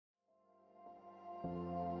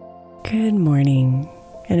Good morning,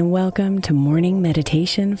 and welcome to Morning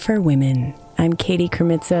Meditation for Women. I'm Katie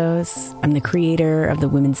Kremitzos. I'm the creator of the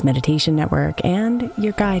Women's Meditation Network and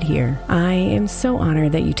your guide here. I am so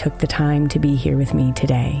honored that you took the time to be here with me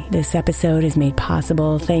today. This episode is made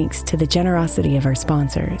possible thanks to the generosity of our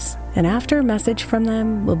sponsors. And after a message from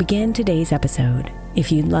them, we'll begin today's episode.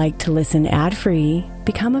 If you'd like to listen ad-free,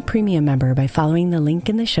 become a premium member by following the link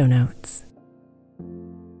in the show notes.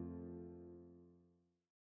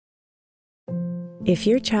 If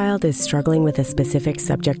your child is struggling with a specific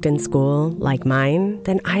subject in school, like mine,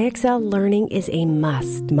 then IXL Learning is a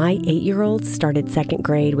must. My 8-year-old started second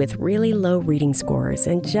grade with really low reading scores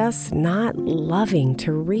and just not loving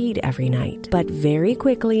to read every night. But very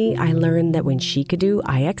quickly, I learned that when she could do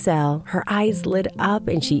IXL, her eyes lit up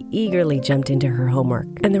and she eagerly jumped into her homework.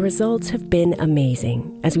 And the results have been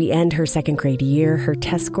amazing. As we end her second grade year, her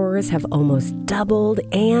test scores have almost doubled,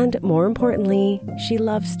 and more importantly, she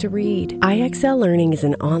loves to read. IXL Learning is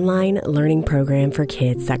an online learning program for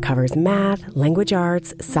kids that covers math, language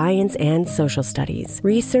arts, science, and social studies.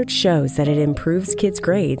 Research shows that it improves kids'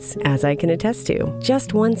 grades, as I can attest to.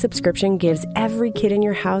 Just one subscription gives every kid in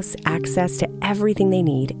your house access to everything they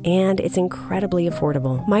need, and it's incredibly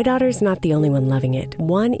affordable. My daughter's not the only one loving it.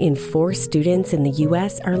 1 in 4 students in the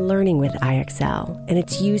U.S. are learning with IXL, and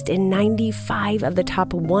it's used in 95 of the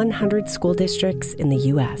top 100 school districts in the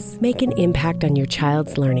U.S. Make an impact on your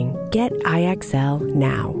child's learning. Get IXL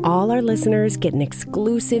now. All our listeners get an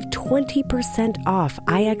exclusive 20% off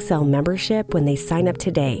IXL membership when they sign up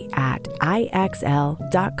today at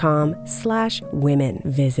IXL.com/women.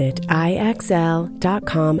 Visit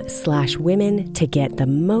IXL.com/women to get the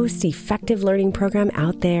most effective learning program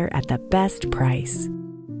out there at the best price.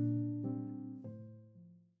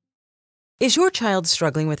 Is your child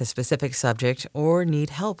struggling with a specific subject or need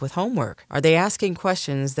help with homework? Are they asking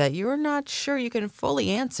questions that you're not sure you can fully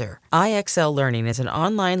answer? IXL Learning is an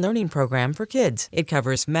online learning program for kids. It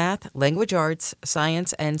covers math, language arts,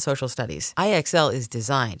 science, and social studies. IXL is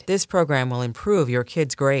designed. This program will improve your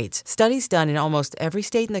kids' grades. Studies done in almost every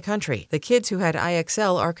state in the country. The kids who had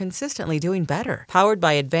IXL are consistently doing better. Powered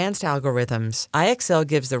by advanced algorithms, IXL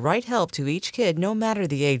gives the right help to each kid no matter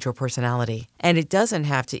the age or personality. And it doesn't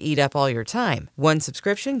have to eat up all your time. One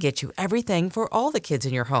subscription gets you everything for all the kids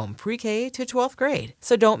in your home, pre-K to 12th grade.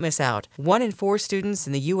 So don't miss out. 1 in 4 students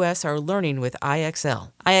in the U.S. are learning with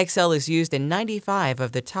IXL. IXL is used in 95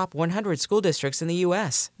 of the top 100 school districts in the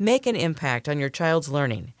U.S. Make an impact on your child's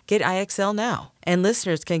learning. Get IXL now. And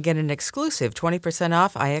listeners can get an exclusive 20%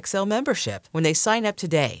 off IXL membership when they sign up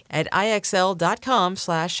today at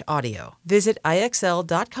IXL.com/audio. Visit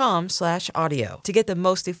IXL.com/audio to get the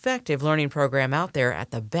most effective learning program out there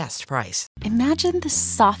at the best price. Imagine the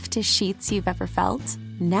softest sheets you've ever felt.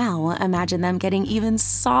 Now imagine them getting even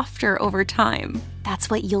softer over time.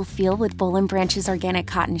 That's what you'll feel with Boll & Branch's organic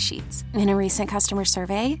cotton sheets. In a recent customer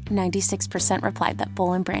survey, 96% replied that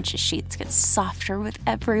Boll & Branch's sheets get softer with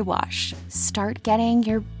every wash. Start getting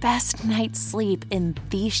your best night's sleep in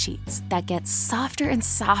these sheets that get softer and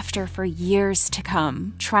softer for years to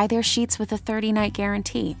come. Try their sheets with a 30-night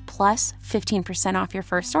guarantee, plus 15% off your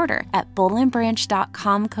first order at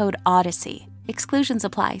bollandbranch.com code Odyssey. Exclusions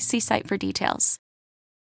apply. See site for details.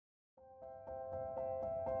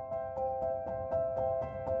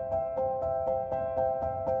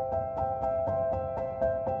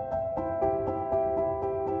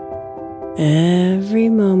 Every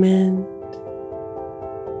moment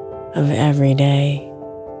of every day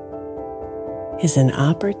is an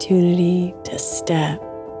opportunity to step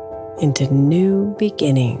into new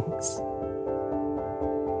beginnings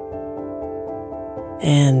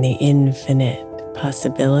and the infinite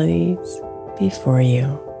possibilities before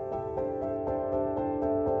you.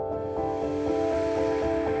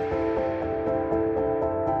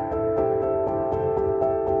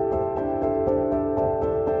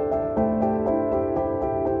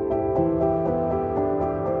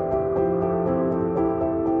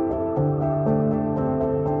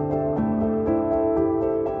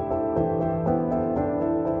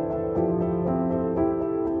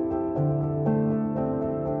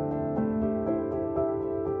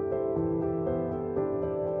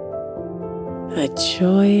 A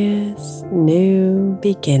joyous new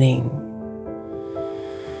beginning.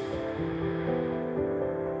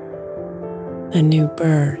 A new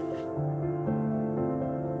birth.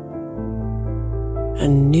 A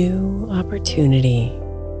new opportunity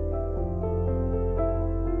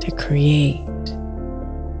to create,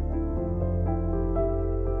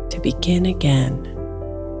 to begin again.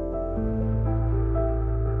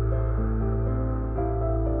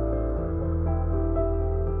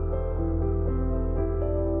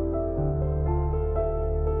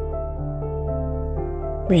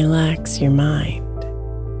 Relax your mind,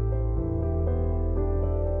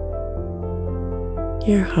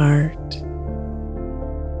 your heart,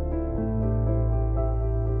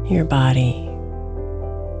 your body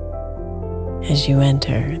as you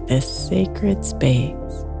enter this sacred space.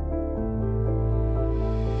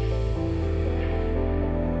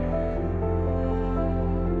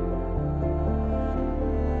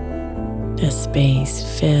 A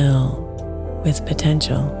space filled with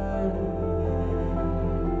potential,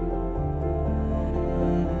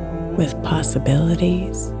 with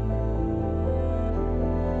possibilities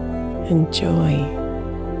and joy.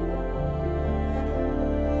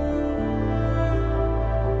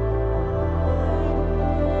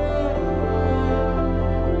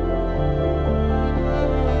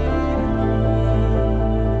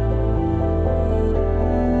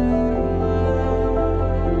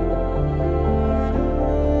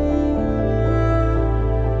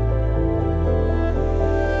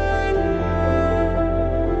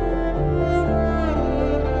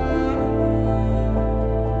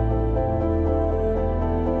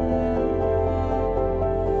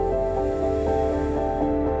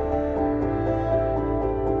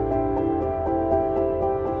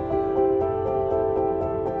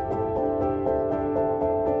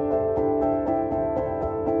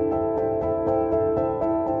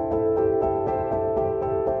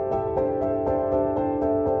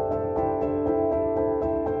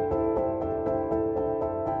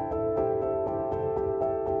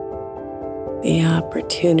 The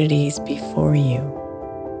opportunities before you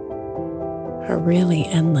are really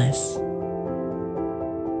endless.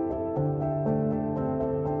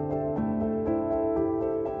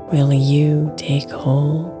 Will you take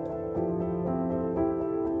hold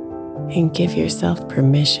and give yourself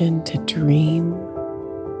permission to dream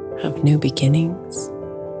of new beginnings?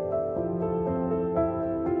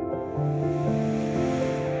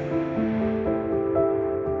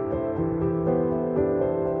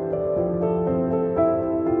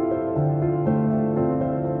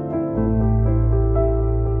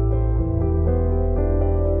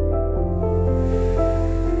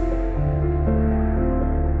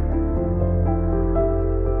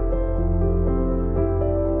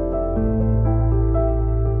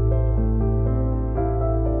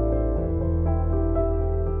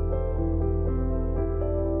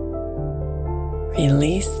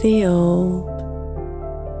 Release the old.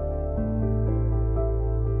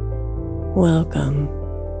 Welcome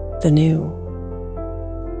the new.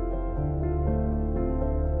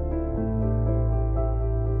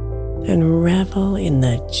 And revel in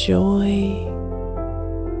the joy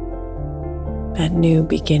that new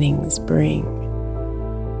beginnings bring.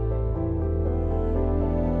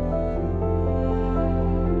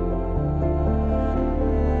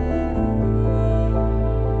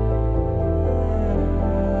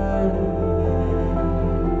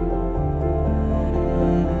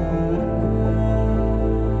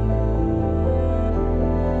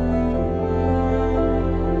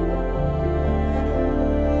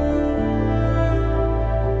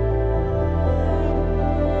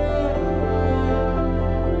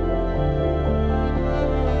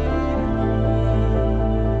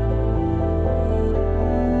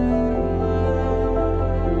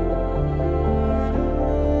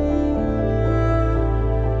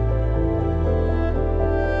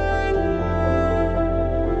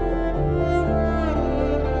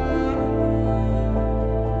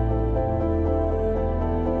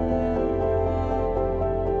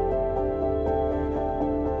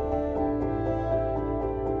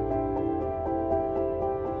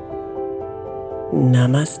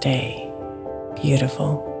 Namaste,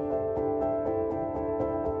 beautiful.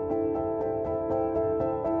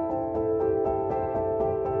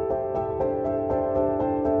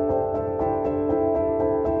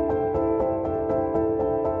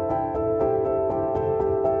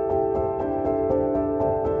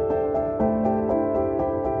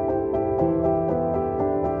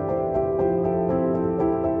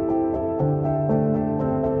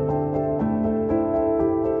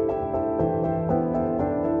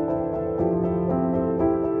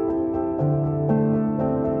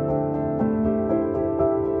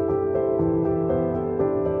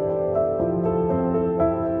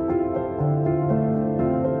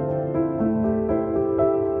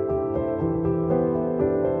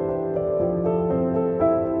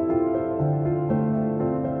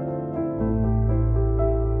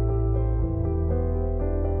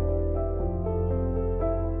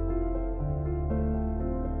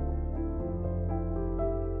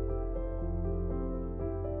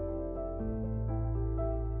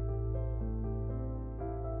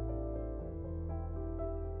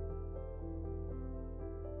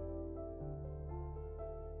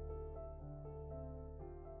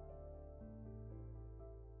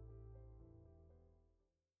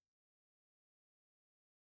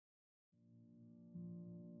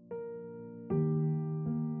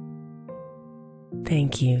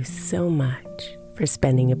 Thank you so much for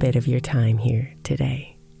spending a bit of your time here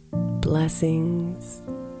today. Blessings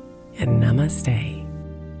and namaste.